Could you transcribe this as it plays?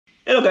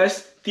Hello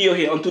guys, Theo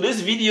here. On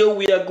today's video,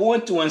 we are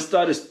going to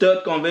install the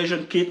stud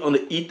conversion kit on the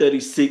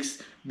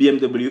E36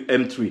 BMW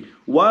M3.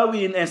 While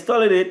we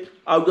installing it,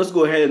 I'll just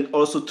go ahead and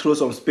also throw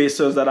some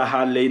spacers that I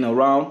had laying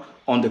around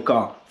on the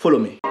car. Follow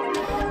me.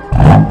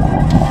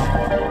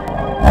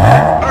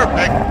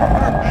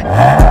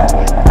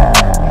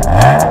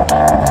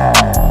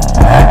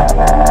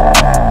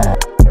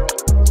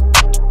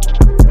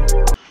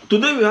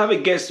 Today we have a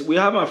guest. We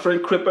have my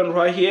friend Crippen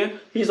right here.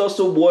 He's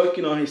also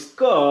working on his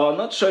car.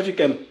 Not sure if you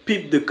can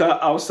peep the car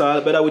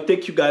outside, but I will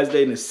take you guys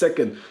there in a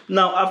second.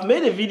 Now, I've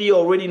made a video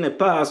already in the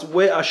past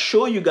where I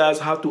show you guys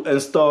how to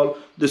install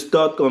the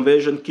stud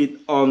conversion kit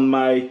on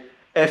my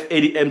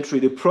F80 M3.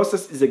 The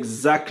process is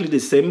exactly the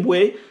same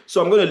way. So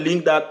I'm going to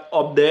link that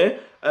up there.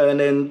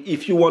 And then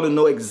if you want to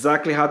know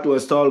exactly how to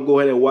install, go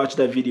ahead and watch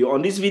that video.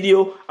 On this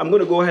video, I'm going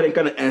to go ahead and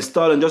kind of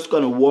install and just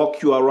going to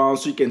walk you around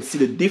so you can see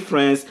the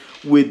difference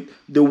with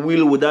the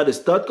wheel without the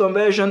stud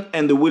conversion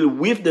and the wheel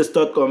with the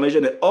stud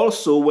conversion. And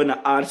also when I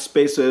add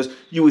spacers,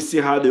 you will see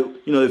how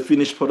the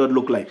finished product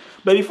look like.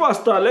 But before I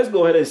start, let's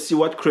go ahead and see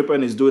what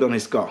Crippen is doing on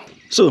his car.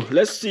 So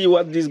let's see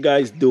what this guy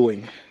is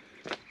doing.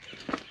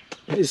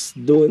 He's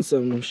doing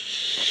some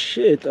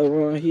shit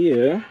around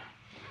here.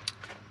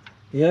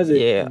 He has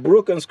a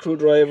broken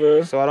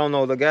screwdriver. So I don't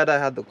know, the guy that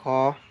had the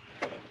car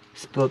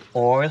spilled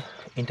oil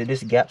into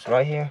these gaps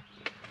right here.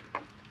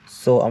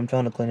 So I'm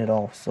trying to clean it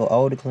off. So I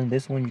already cleaned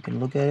this one, you can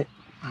look at it.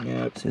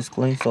 Yeah, it's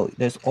clean. So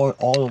there's oil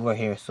all over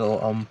here. So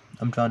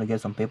I'm trying to get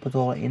some paper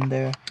towel in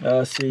there.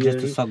 Just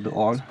to suck the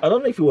oil. I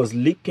don't know if it was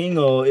leaking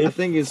or if I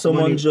think it's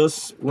someone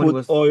just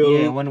put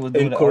oil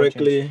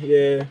incorrectly.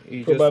 Yeah,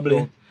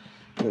 probably.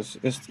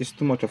 It's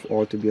too much of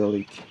oil to be a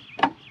leak.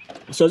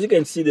 So as you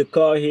can see, the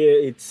car here,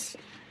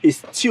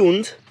 it's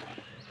tuned.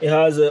 It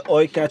has an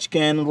oil catch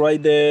can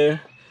right there,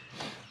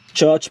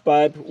 charge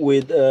pipe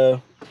with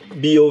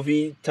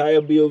BOV, tire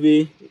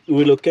BOV.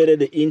 Relocated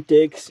the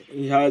intakes.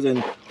 It has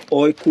an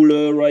oil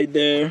cooler right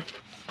there,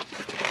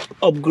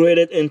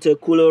 upgraded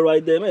intercooler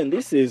right there. Man,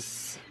 this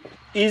is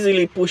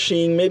easily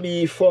pushing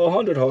maybe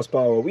 400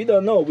 horsepower. We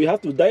don't know. We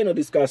have to dyno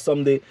this car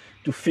someday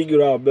to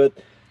figure out. But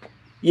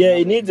yeah,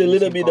 it needs a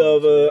little bit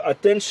of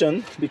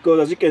attention because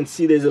as you can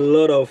see, there's a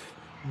lot of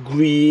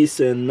grease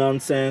and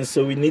nonsense,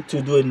 so we need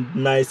to do a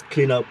nice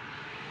cleanup.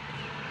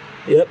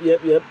 Yep.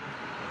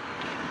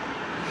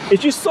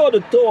 If you saw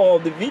the tour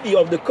of the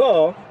video of the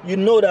car, you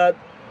know that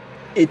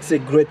it's a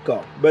great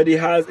car, but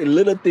it has a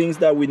little things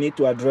that we need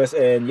to address.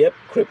 And yep,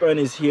 Crippen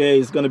is here.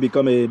 He's gonna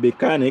become a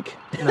mechanic.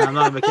 No, I'm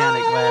not a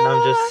mechanic, man.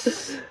 I'm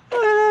just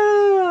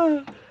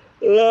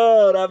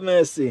Lord have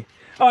mercy.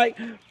 All right,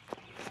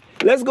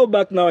 let's go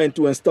back now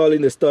into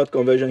installing the stud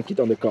conversion kit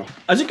on the car.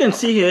 As you can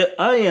see here,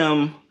 I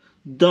am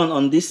done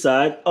on this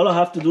side. All I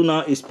have to do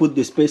now is put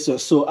the spacer.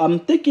 So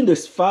I'm taking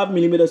this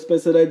 5mm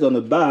spacer that's on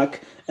the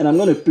back and I'm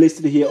going to place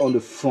it here on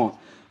the front.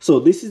 So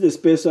this is the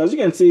spacer. As you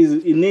can see,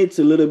 it needs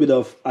a little bit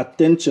of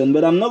attention,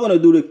 but I'm not going to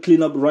do the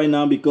cleanup right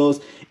now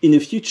because in the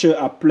future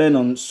I plan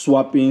on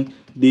swapping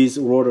these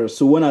rotors.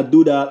 So when I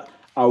do that,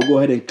 I'll go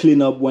ahead and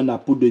clean up when I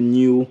put the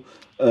new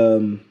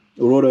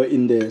rotor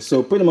in there.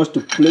 So pretty much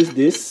to place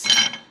this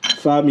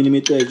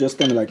 5mm is just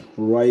kind of like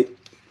right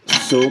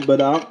so,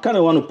 but I kind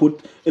of want to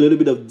put a little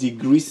bit of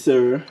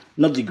degreaser,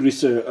 not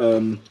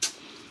degreaser,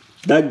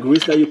 that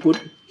grease that you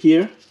put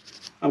here.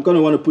 I'm kind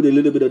of want to put a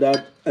little bit of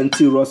that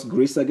anti-rust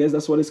grease, I guess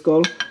that's what it's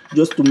called,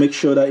 just to make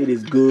sure that it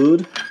is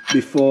good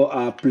before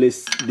I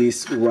place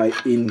this right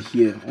in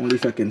here. Only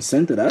if I can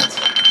center that.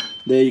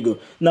 There you go.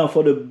 Now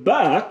for the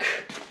back,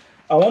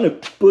 I want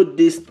to put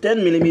these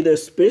 10mm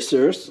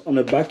spacers on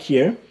the back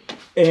here.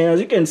 And as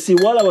you can see,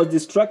 while I was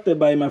distracted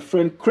by my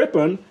friend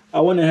Crippen,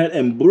 I went ahead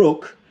and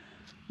broke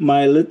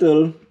my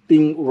little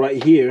thing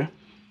right here,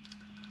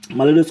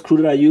 my little screw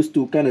that I used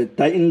to kind of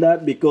tighten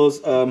that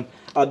because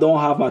I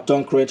don't have my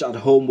torque wrench at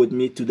home with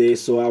me today,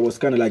 so I was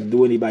kind of like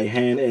doing it by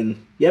hand.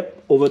 And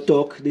yep, over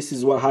torque. This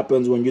is what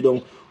happens when you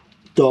don't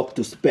torque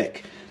to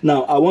spec.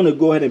 Now I want to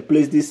go ahead and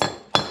place this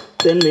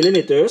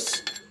 10mm.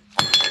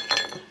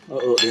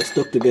 They're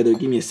stuck together.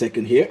 Give me a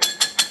second here.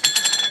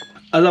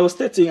 As I was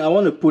stating, I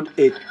want to put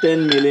a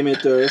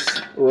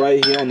 10mm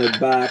right here on the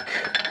back.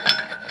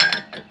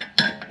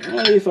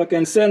 Only if I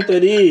can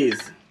center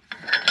these.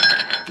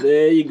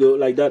 There you go,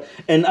 like that.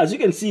 And as you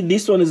can see,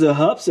 this one is a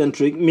hub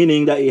centric,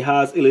 meaning that it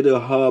has a little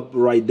hub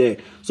right there.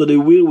 So the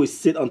wheel will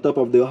sit on top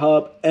of the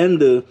hub and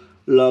the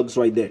lugs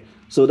right there.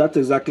 So that's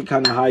exactly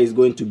kind of how it's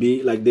going to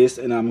be, like this.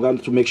 And I'm going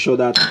to make sure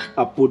that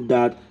I put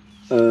that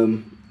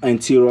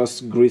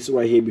anti-rust grease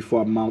right here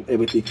before I mount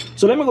everything.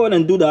 So let me go ahead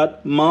and do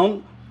that.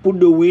 Mount, put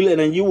the wheel, and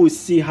then you will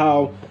see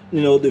how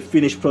the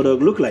finished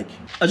product look like.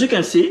 As you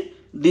can see,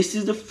 this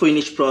is the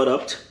finished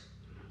product.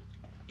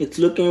 It's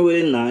looking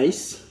really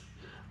nice.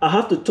 I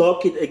have to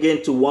torque it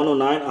again to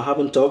 109. I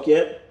haven't torqued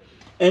yet.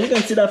 And you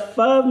can see that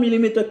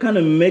 5mm kind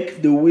of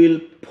make the wheel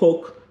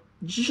poke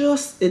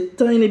just a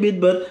tiny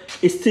bit, but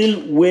it's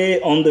still way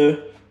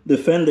under the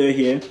fender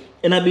here.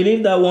 And I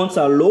believe that once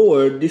I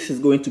lower, this is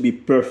going to be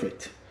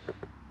perfect.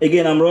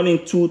 Again, I'm running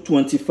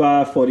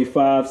 225,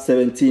 45,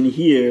 17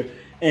 here.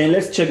 And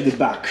let's check the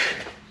back.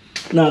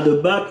 Now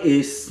the back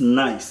is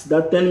nice.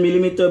 That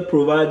 10mm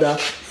provides a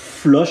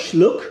flush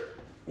look.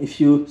 If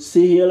you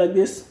see here like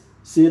this,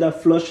 see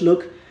that flush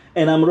look.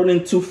 And I'm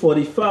running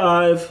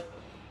 245.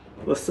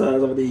 What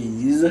size of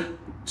these?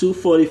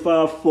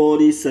 245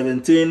 40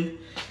 17.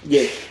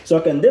 Yeah, so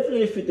I can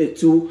definitely fit a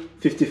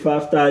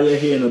 255 tire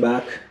here in the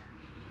back.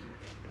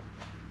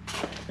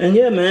 And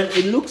yeah, man,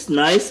 it looks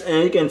nice.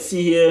 And you can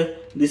see here,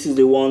 this is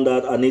the one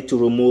that I need to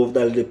remove.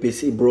 That little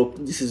piece, it broke.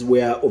 This is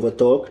where I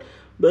overtalked.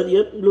 But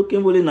yep,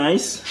 looking really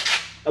nice.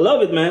 I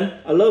love it, man.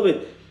 I love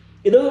it.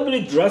 It doesn't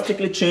really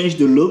drastically change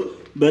the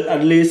look, but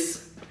at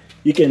least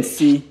you can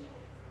see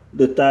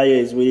the tire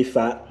is really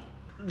fat.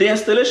 The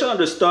installation of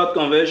the start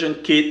conversion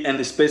kit and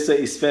the spacer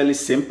is fairly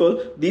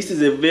simple. This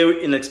is a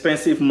very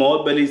inexpensive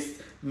mod, but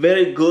it's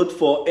very good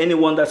for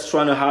anyone that's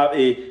trying to have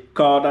a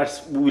car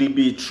that will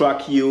be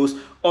track use.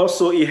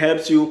 Also, it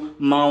helps you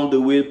mount the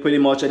wheel pretty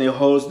much, and it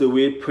holds the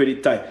wheel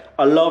pretty tight.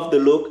 I love the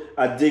look.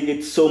 I dig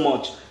it so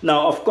much.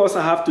 Now, of course,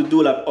 I have to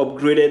do like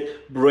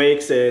upgraded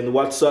brakes and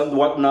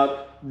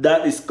whatnot.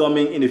 That is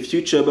coming in the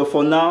future, but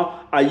for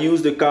now I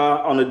use the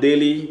car on a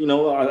daily, you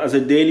know, as a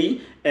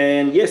daily.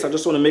 And yes, I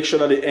just want to make sure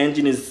that the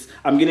engine is,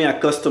 I'm getting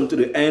accustomed to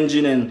the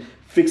engine and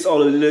fix all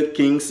the little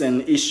kinks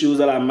and issues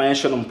that I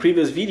mentioned on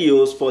previous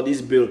videos for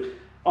this build.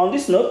 On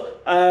this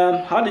note,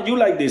 how did you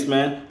like this,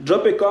 man?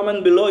 Drop a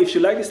comment below. If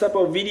you like this type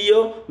of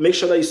video, make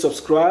sure that you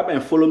subscribe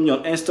and follow me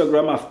on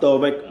Instagram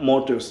at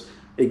Motors.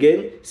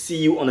 Again, see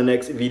you on the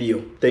next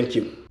video. Thank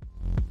you.